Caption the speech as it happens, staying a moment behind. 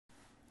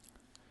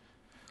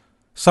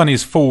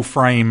Sony's full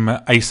frame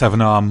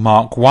A7R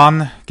Mark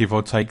I, give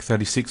or take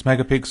 36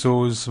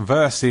 megapixels,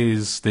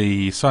 versus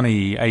the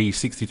Sony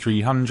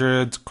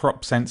A6300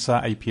 crop sensor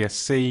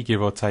APS-C,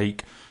 give or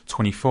take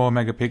 24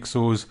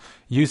 megapixels,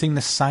 using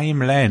the same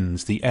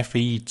lens, the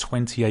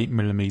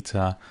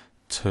FE28mm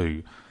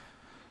 2.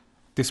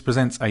 This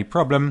presents a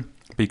problem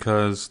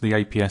because the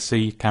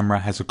APS-C camera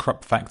has a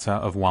crop factor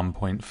of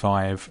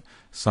 1.5,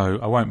 so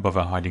I won't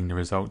bother hiding the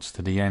results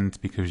to the end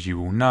because you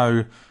will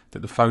know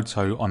that the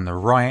photo on the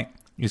right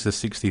is the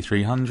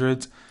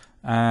 6300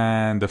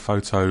 and the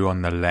photo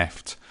on the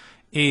left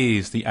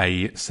is the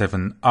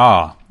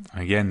A7R.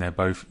 Again, they're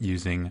both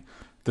using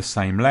the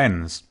same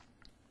lens.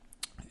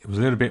 It was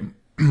a little bit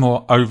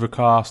more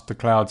overcast, the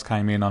clouds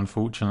came in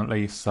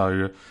unfortunately,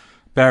 so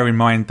bear in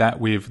mind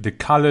that with the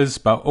colours,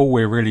 but all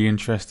we're really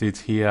interested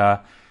here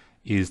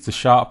is the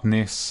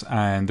sharpness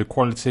and the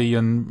quality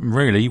and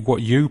really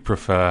what you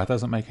prefer. It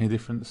doesn't make any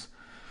difference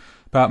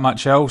about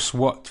much else.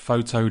 What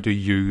photo do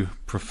you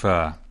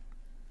prefer?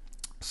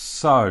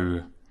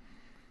 So,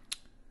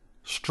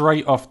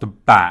 straight off the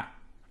bat,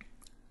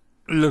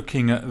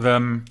 looking at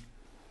them,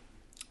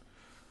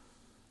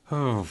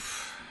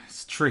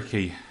 it's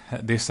tricky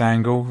at this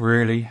angle,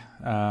 really.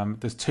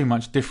 There's too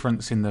much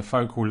difference in the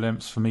focal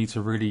lengths for me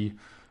to really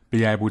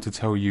be able to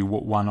tell you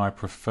what one I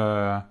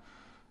prefer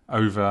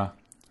over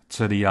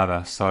to the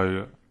other.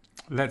 So,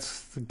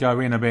 let's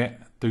go in a bit,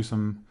 do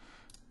some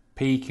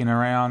peeking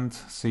around,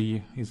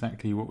 see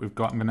exactly what we've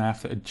got. I'm going to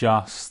have to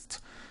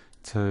adjust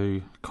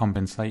to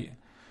compensate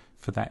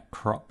for that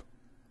crop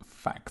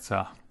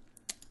factor.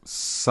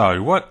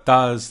 So what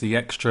does the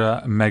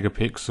extra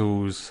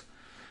megapixels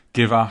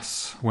give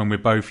us when we're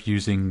both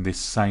using this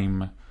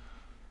same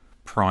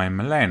prime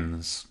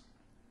lens?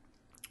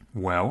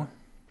 Well,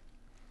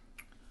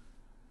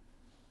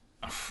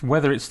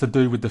 whether it's to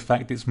do with the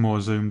fact it's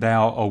more zoomed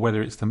out or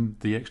whether it's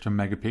the extra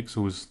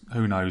megapixels,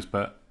 who knows,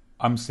 but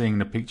I'm seeing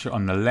the picture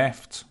on the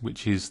left,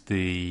 which is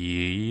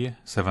the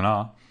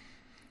 7R,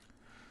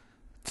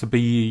 to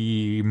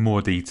be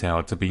more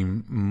detailed, to be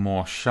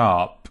more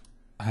sharp.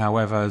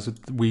 However, as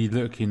we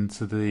look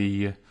into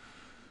the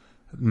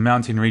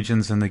mountain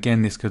regions, and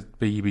again this could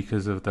be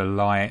because of the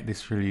light,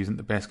 this really isn't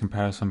the best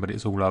comparison, but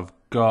it's all I've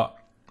got.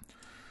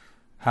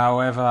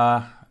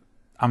 However,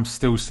 I'm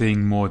still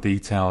seeing more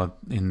detail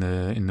in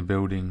the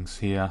buildings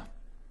here.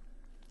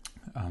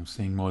 I'm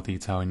seeing more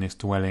detail in this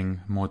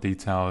dwelling, more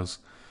details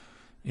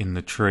in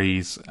the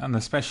trees, and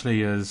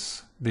especially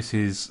as this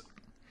is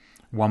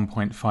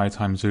 1.5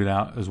 times zoomed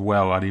out as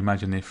well. I'd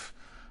imagine if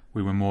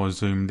we were more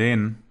zoomed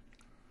in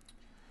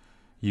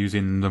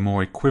using the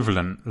more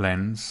equivalent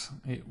lens,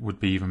 it would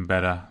be even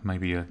better.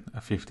 Maybe a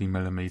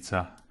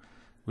 50mm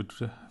would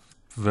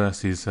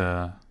versus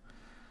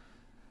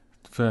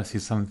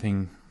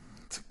something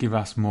to give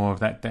us more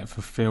of that depth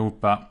of field,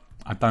 but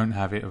I don't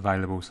have it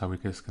available, so we're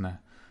just gonna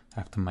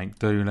have to make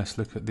do. Let's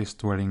look at this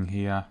dwelling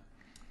here,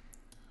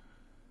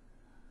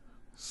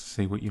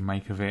 see what you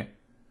make of it.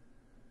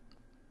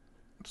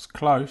 It's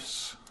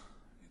close,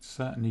 it's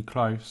certainly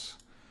close.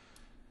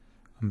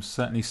 I'm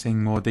certainly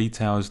seeing more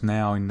details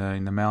now in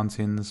the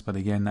mountains, but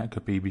again that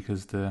could be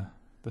because the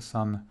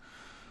sun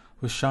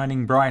was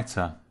shining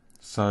brighter.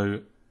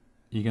 So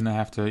you're going to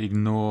have to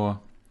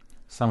ignore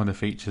some of the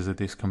features of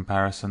this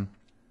comparison.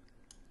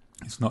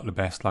 It's not the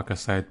best, like I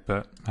said,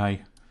 but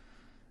hey,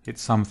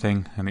 it's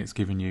something and it's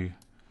giving you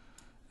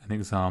an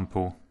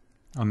example.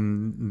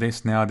 On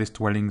this now, this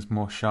dwelling's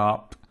more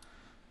sharp.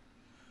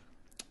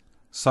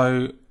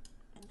 So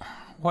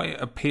what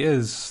it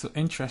appears,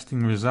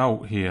 interesting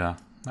result here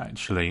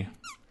actually.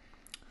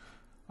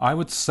 I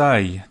would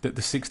say that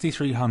the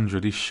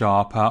 6300 is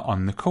sharper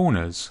on the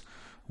corners,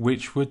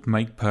 which would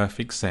make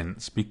perfect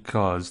sense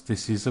because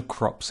this is a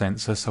crop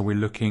sensor, so we're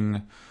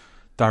looking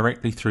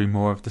directly through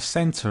more of the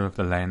center of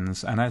the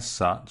lens and as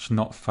such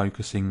not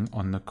focusing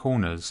on the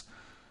corners.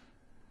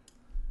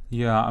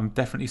 Yeah, I'm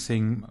definitely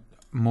seeing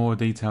more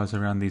details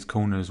around these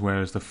corners,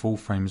 whereas the full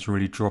frame is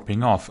really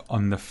dropping off.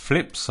 On the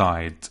flip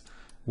side,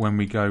 when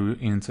we go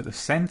into the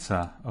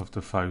center of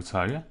the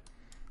photo,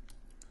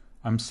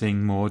 I'm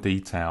seeing more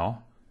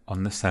detail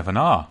on the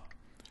 7R.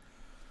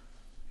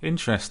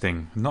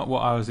 Interesting, not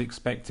what I was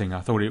expecting. I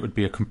thought it would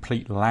be a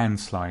complete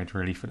landslide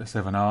really for the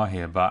 7R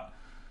here, but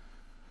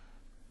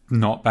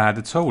not bad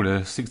at all. The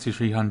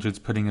 6300's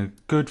putting a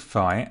good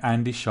fight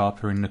and is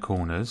sharper in the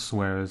corners,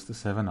 whereas the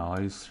 7R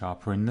is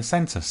sharper in the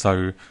center.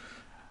 So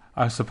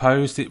I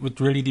suppose it would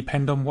really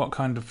depend on what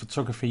kind of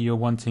photography you're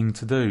wanting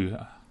to do.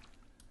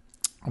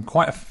 I'm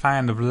quite a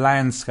fan of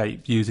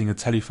landscape using a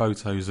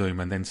telephoto zoom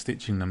and then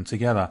stitching them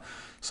together.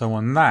 So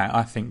on that,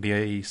 I think the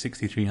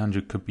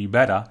A6300 could be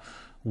better.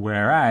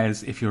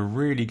 Whereas if you're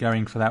really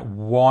going for that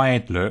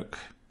wide look,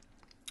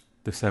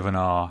 the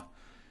 7R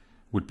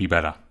would be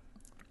better.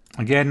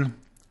 Again,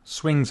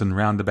 swings and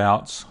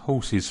roundabouts,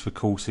 horses for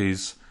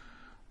courses.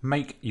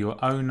 Make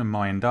your own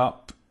mind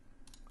up.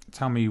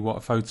 Tell me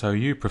what photo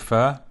you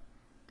prefer.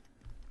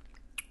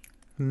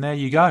 And there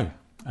you go.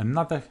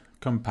 Another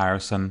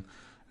comparison.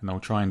 And I'll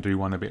try and do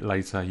one a bit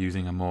later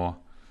using a more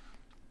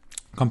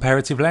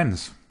comparative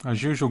lens.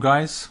 As usual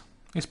guys,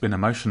 it's been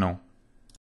emotional.